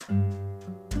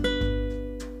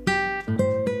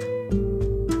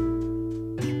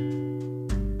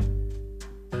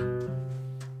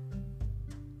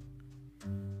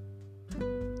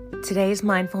Today's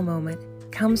mindful moment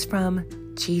comes from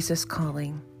Jesus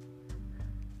Calling.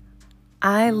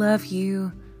 I love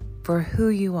you for who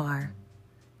you are,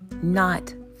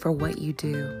 not for what you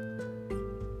do.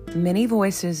 Many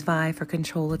voices vie for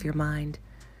control of your mind,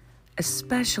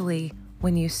 especially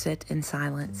when you sit in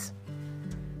silence.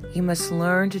 You must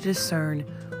learn to discern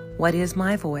what is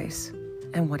my voice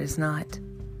and what is not.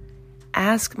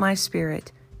 Ask my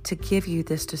Spirit to give you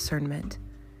this discernment.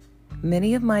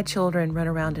 Many of my children run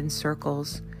around in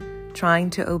circles, trying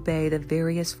to obey the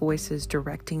various voices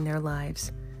directing their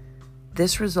lives.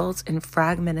 This results in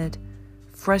fragmented,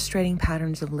 frustrating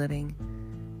patterns of living.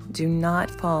 Do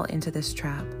not fall into this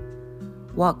trap.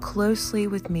 Walk closely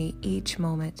with me each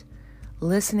moment,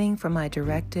 listening for my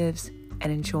directives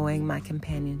and enjoying my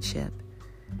companionship.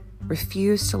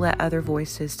 Refuse to let other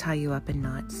voices tie you up in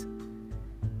knots.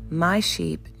 My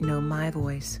sheep know my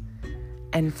voice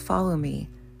and follow me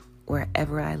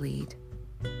wherever I lead.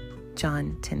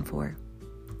 John 10:4.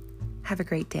 Have a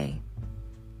great day.